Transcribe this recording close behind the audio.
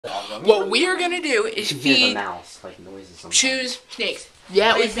What we are gonna do is feed mouse, like noises sometimes. Chews snakes.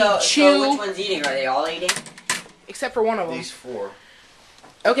 Yeah, it would be Chew. So which one's eating? Are they all eating? Except for one of them. These 4.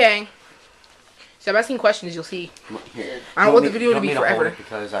 Okay. So I'm asking questions. You'll see. Here. I don't want the video to be forever.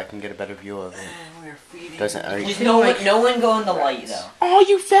 Because I can get a better view of it. We're feeding. Doesn't no one go in the light though. Oh,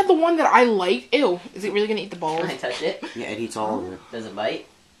 you fed the one that I like. Ew. Is it really gonna eat the balls? Can I touch it? Yeah, it eats all of it. Does it bite?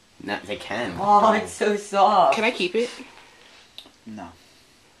 No, they can. Oh, it's so soft. Can I keep it? No.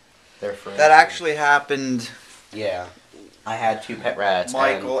 They're friends. That actually happened. Yeah. I had 2 pet rats.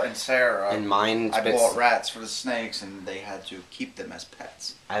 Michael and Sarah. And mine. I bought rats for the snakes, and they had to keep them as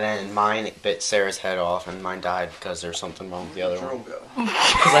pets. And then mine bit Sarah's head off, and mine died because there's something wrong with the other one. Drogo.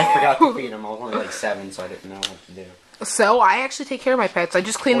 Because I forgot to feed him. I was only like 7, so I didn't know what to do. So I actually take care of my pets. I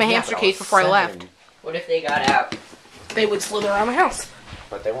just cleaned my hamster cage before I left. What if they got out? They would slither around my house.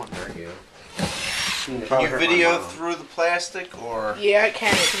 But they won't hurt you. Can you video through the plastic, or? Yeah, I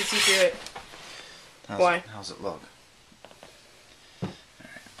can. You can see through it. Why? How's it look? Alright,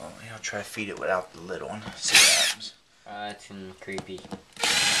 well, I'll try to feed it without the lid on. See what happens. It's creepy.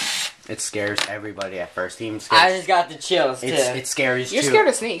 It scares everybody at first. Even scares. I just got the chills too. It scares. You're too. scared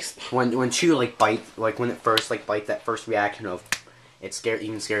of snakes. When Chew bite, when it first bite, that first reaction of it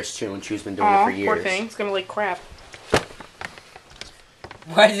even scares Chew, and Chew's been doing it for years. Poor thing. It's gonna like crap.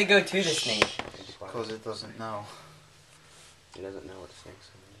 Why does it go to the snake? Because it doesn't know. He doesn't know what the snake's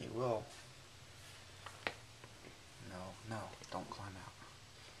He will. No, don't climb out.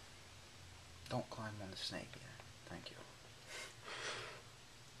 Don't climb on the snake yet. Thank you.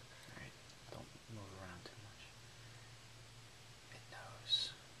 Alright, don't move around too much. It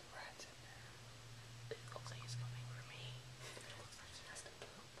knows the rat's in there. It looks like it's coming for me. It looks like it has to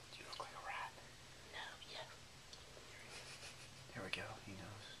poop. Do you look like a rat? No, yeah. There we go, he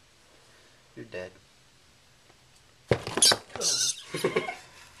knows. You're dead.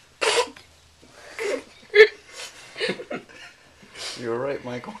 You're right,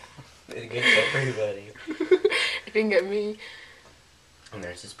 Michael. It gets everybody. It didn't get me. And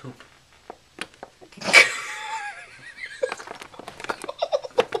there's his poop.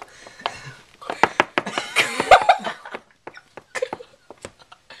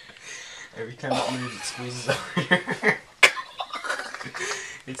 Every time it moves, it squeezes over here.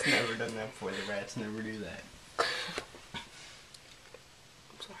 It's never done that before. The rats never do that. I'm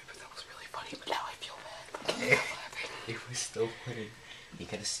sorry, but that was really funny. But now I feel bad. I'm laughing. It was still funny. You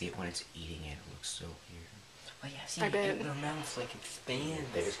gotta see it when it's eating it. It looks so weird. Oh yeah, see, I bet. their mouth like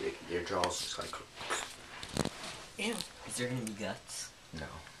expands. Their jaws just like. Ew. Is there gonna be guts? No.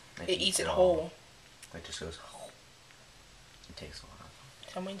 It eats it whole. It just goes whole. It takes a lot.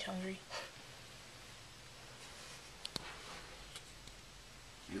 Someone's hungry.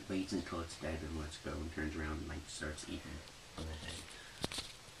 It waits until it's dead and lets go and turns around and like starts eating on the head.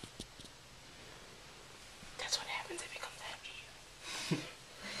 That's what happens if it comes after you.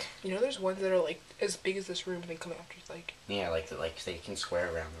 You know, there's ones that are like as big as this room and they come after you, like. Yeah, like they can square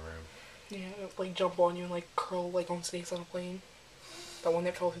around the room. Yeah, like jump on you and like curl like on snakes on a plane. That one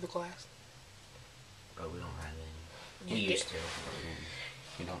that fell through the glass. But we don't have any. We used to, but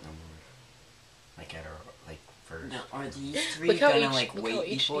we don't no more. Like at our first. Now, are these 3 Look how gonna H- like look how wait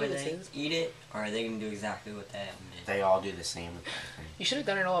before HD this they is. eat it, or are they gonna do exactly what that one did? They all do the same. You should have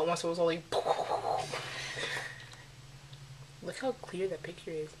done it all at once. So it was all like. Look how clear that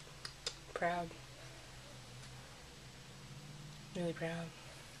picture is. Proud. Really proud.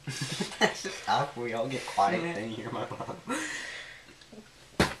 That's just awkward. We all get quiet and then you hear my mom.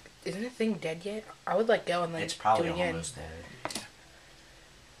 Isn't the thing dead yet? I would like go and like It's probably do it again. almost dead.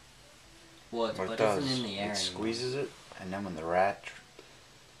 What What it isn't does, in the air it anymore? squeezes it, and then when the rat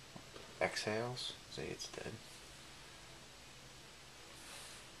exhales, say it's dead.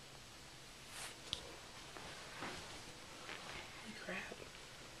 Holy crap.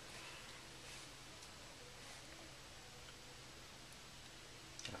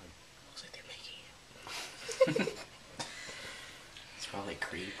 Looks like they're making it. It's probably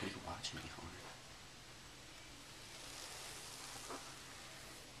creep. What are you watching me for?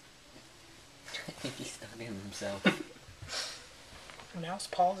 I think he's stuck in himself. Mouse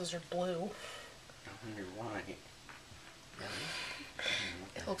paws are blue. I wonder why. Really?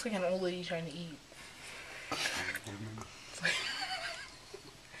 It looks like an old lady trying to eat. It's like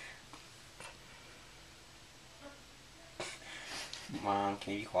Mom,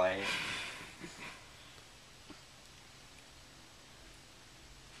 can you be quiet?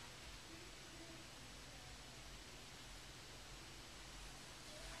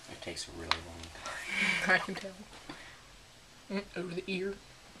 It takes a really long time. I can tell. Over the ear.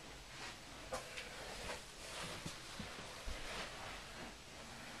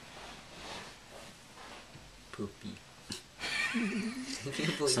 poopy. I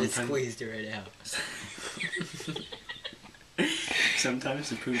can't believe it Sometimes- squeezed it right out. Sometimes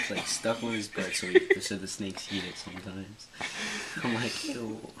the poop's like stuck on his butt, so the snakes eat it sometimes. I'm like,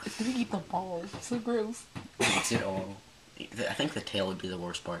 ew. It's gonna eat the balls. It's so gross. Eats it all. I think the tail would be the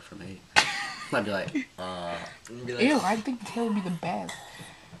worst part for me. I'd be like, Be like, Ew, I think the tail would be the best.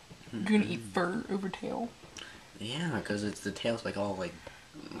 You're gonna eat fur over tail. yeah, because it's the tail's like all like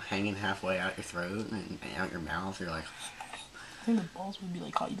hanging halfway out your throat and out your mouth. You're like, I think the balls would be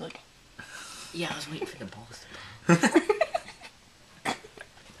like how you like. yeah, I was waiting for the balls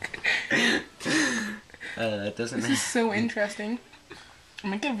that doesn't This matter. is so interesting.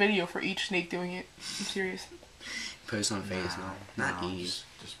 Make a video for each snake doing it. I'm serious. Post on Facebook, not no, these,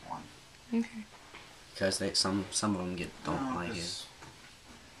 just one. Okay. because some of them don't No, like it, 'cause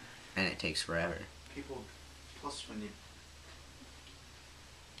and it takes forever. people, plus when you,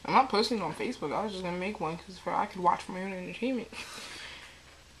 I'm not posting it on Facebook. I was just gonna make one because I could watch for my own entertainment.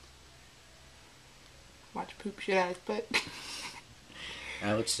 Watch poop shit out his butt.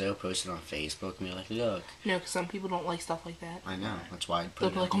 I would still post it on Facebook and be like, look. No, because some people don't like stuff like that. I know, that's why I'd put They'll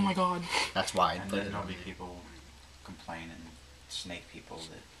it be like, oh on. my god. That's why I'd and put then it there'll on. be people complaining, snake people,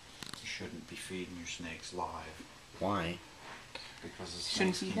 that you shouldn't be feeding your snakes live Why? because the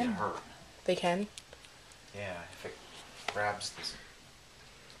Shouldn't snakes feed can them. get hurt. They can? Yeah, if it grabs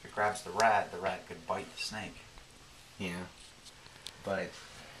the rat could bite the snake. Yeah. But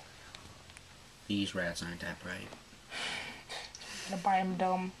these rats aren't that bright. Gotta buy them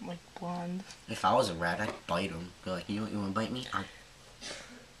dumb, like blondes. If I was a rat, I'd bite them. Be like, you want to bite me? I'll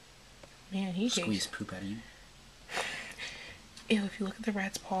Man, he squeeze takes. poop out of you. Ew, if you look at the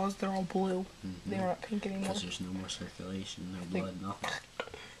rat's paws, they're all blue. They're not pink anymore. Because there's no more circulation, no Like- blood, nothing.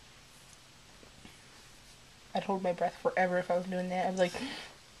 I'd hold my breath forever if I was doing that. I'd be like,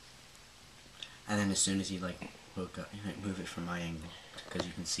 And then as soon as you like woke up, you might move it from my angle because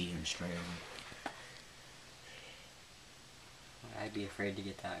you can see him straight over. I'd be afraid to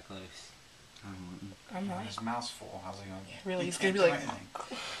get that close. I wouldn't. I'm not. His mouth's full. How's he gonna? Really, he he's gonna can't be do like, anything.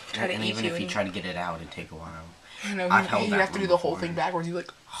 try to And eat even you if you and- try to get it out, it'd take a while. I know, I've held you that have to one do the whole before. thing backwards. You like,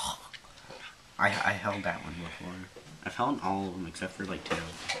 I held that one before. I've held all of them except for like tails.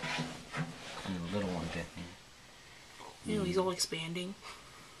 And the little one bit me. you know, he's all expanding.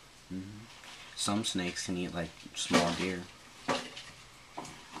 Some snakes can eat like small deer.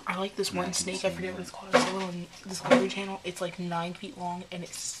 I like this Yeah, I one can snake. see I forget that. what it's called. It's a little on this Discovery Channel. It's like 9 feet long and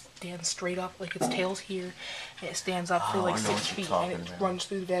it stands straight up, like its tail's here, and it stands up for Oh, like I know 6 what you're feet, and talking it about. runs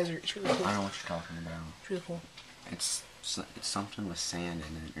through the desert. It's really cool. I know what you're talking about. It's really cool. It's something with sand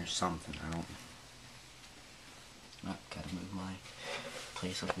in it or something. I don't. Oh, gotta move my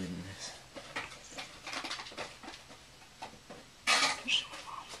place of business.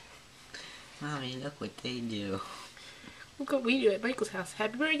 Mommy, look what they do. Look what we do at Michael's house.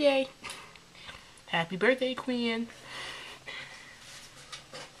 Happy birthday! Happy birthday, Queen!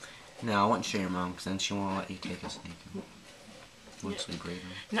 No, I wouldn't show your mom because then she won't let you take a snake. Once we breed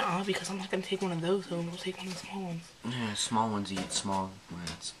them. No, because I'm not gonna take one of those home. I'll take one of the small ones. Yeah, small ones eat small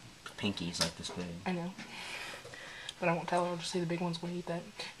rats. Pinkies like this big. I know. But I won't tell her. I'll just say the big one's gonna eat that. And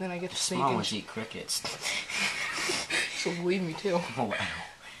then I get the snake Small and ones eat crickets. she'll believe me too. Oh wow.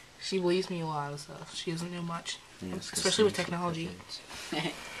 She believes me a lot of stuff. She doesn't know much. Yeah, it's 'cause Especially with snakes eat technology.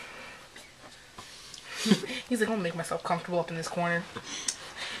 crickets. He's like, I'm gonna make myself comfortable up in this corner.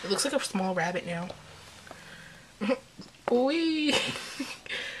 It looks like a small rabbit now. Wee!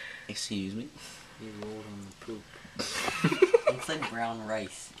 Excuse me. He rolled on the poop. It's like brown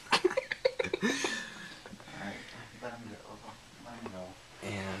rice. Alright, let him go. Let him go.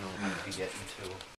 And I need to be getting to